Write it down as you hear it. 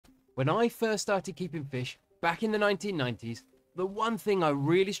When I first started keeping fish back in the 1990s, the one thing I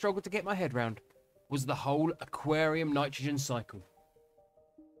really struggled to get my head around was the whole aquarium nitrogen cycle.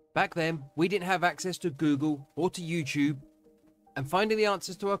 Back then, we didn't have access to Google or to YouTube, and finding the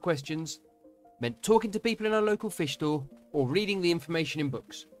answers to our questions meant talking to people in our local fish store or reading the information in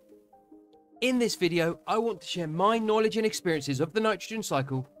books. In this video, I want to share my knowledge and experiences of the nitrogen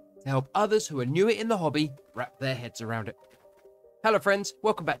cycle to help others who are newer in the hobby wrap their heads around it. Hello friends,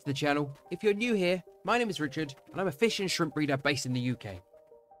 welcome back to the channel. If you're new here, my name is Richard and I'm a fish and shrimp breeder based in the UK.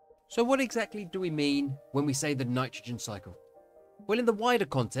 So what exactly do we mean when we say the nitrogen cycle? Well, in the wider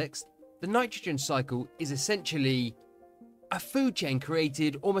context, the nitrogen cycle is essentially a food chain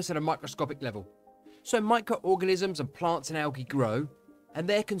created almost at a microscopic level. So microorganisms and plants and algae grow, and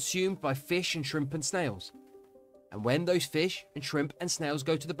they're consumed by fish and shrimp and snails. And when those fish and shrimp and snails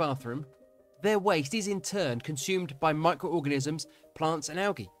go to the bathroom, their waste is in turn consumed by microorganisms, plants and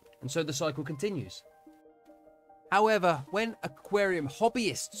algae, and so the cycle continues. However, when aquarium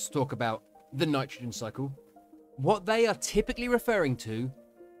hobbyists talk about the nitrogen cycle, what they are typically referring to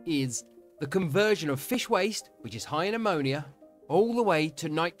is the conversion of fish waste, which is high in ammonia, all the way to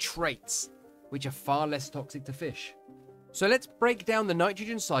nitrates, which are far less toxic to fish. So let's break down the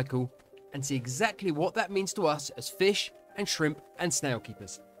nitrogen cycle and see exactly what that means to us as fish and shrimp and snail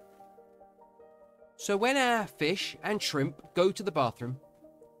keepers. So when our fish and shrimp go to the bathroom,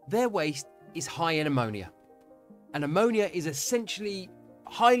 their waste is high in ammonia. And ammonia is essentially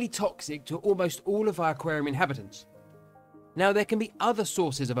highly toxic to almost all of our aquarium inhabitants. Now, there can be other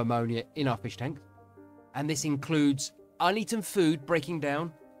sources of ammonia in our fish tanks, and this includes uneaten food breaking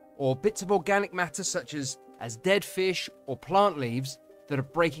down, or bits of organic matter such as dead fish or plant leaves that are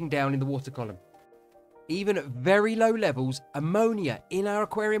breaking down in the water column. Even at very low levels, ammonia in our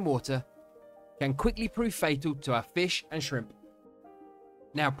aquarium water can quickly prove fatal to our fish and shrimp.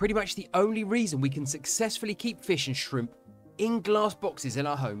 Now, pretty much the only reason we can successfully keep fish and shrimp in glass boxes in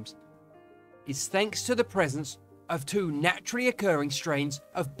our homes is thanks to the presence of two naturally occurring strains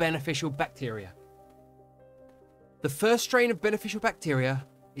of beneficial bacteria. The first strain of beneficial bacteria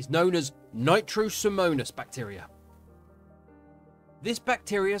is known as Nitrosomonas bacteria. This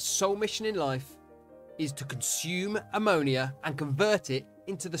bacteria's sole mission in life is to consume ammonia and convert it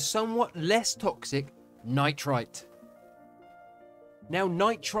into the somewhat less toxic nitrite. Now,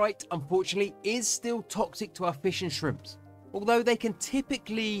 nitrite, unfortunately, is still toxic to our fish and shrimps, although they can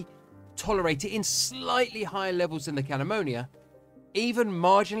typically tolerate it in slightly higher levels than they can ammonia. Even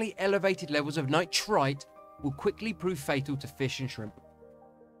marginally elevated levels of nitrite will quickly prove fatal to fish and shrimp.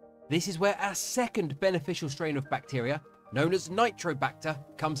 This is where our second beneficial strain of bacteria, known as Nitrobacter,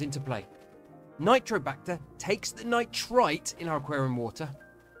 comes into play. Nitrobacter takes the nitrite in our aquarium water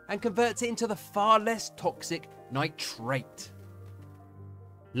and converts it into the far less toxic nitrate.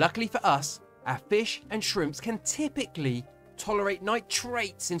 Luckily for us, our fish and shrimps can typically tolerate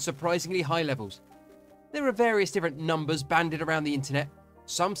nitrates in surprisingly high levels. There are various different numbers banded around the internet.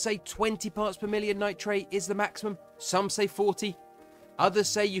 Some say 20 parts per million nitrate is the maximum, some say 40, others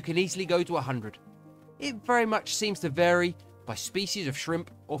say you can easily go to 100. It very much seems to vary by species of shrimp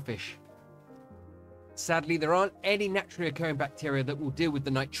or fish. Sadly, there aren't any naturally occurring bacteria that will deal with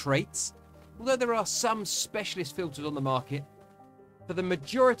the nitrates, although there are some specialist filters on the market. For the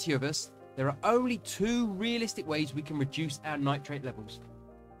majority of us, there are only two realistic ways we can reduce our nitrate levels.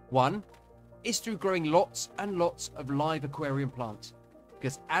 One is through growing lots and lots of live aquarium plants,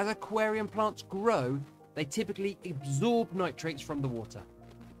 because as aquarium plants grow, they typically absorb nitrates from the water.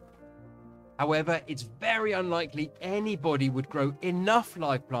 However, it's very unlikely anybody would grow enough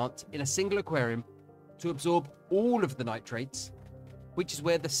live plants in a single aquarium to absorb all of the nitrates, which is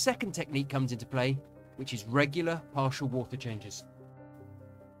where the second technique comes into play, which is regular partial water changes.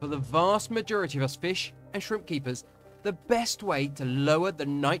 For the vast majority of us fish and shrimp keepers, the best way to lower the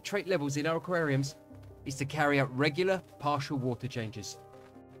nitrate levels in our aquariums is to carry out regular partial water changes.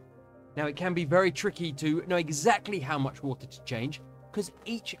 Now, it can be very tricky to know exactly how much water to change because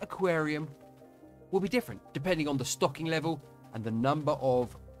each aquarium will be different depending on the stocking level and the number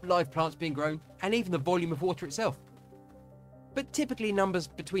of live plants being grown and even the volume of water itself. But typically numbers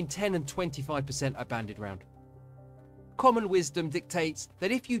between 10 and 25% are banded around. Common wisdom dictates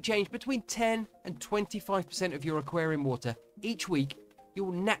that if you change between 10 and 25% of your aquarium water each week, you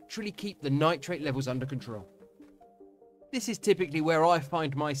will naturally keep the nitrate levels under control. This is typically where I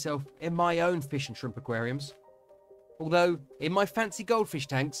find myself in my own fish and shrimp aquariums. Although in my fancy goldfish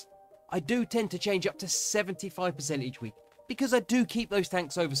tanks, I do tend to change up to 75% each week because I do keep those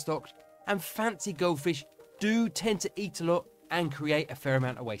tanks overstocked, and fancy goldfish do tend to eat a lot and create a fair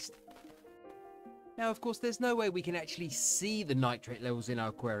amount of waste. Now, of course, there's no way we can actually see the nitrate levels in our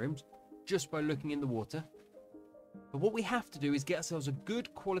aquariums just by looking in the water. But what we have to do is get ourselves a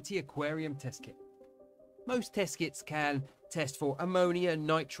good quality aquarium test kit. Most test kits can test for ammonia,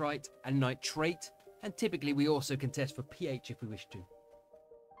 nitrite, and nitrate, and typically we also can test for pH if we wish to.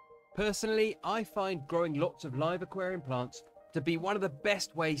 Personally, I find growing lots of live aquarium plants to be one of the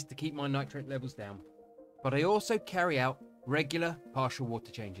best ways to keep my nitrate levels down. But I also carry out regular partial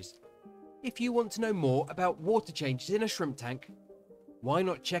water changes. If you want to know more about water changes in a shrimp tank, why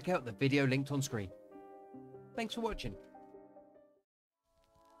not check out the video linked on screen. Thanks for watching.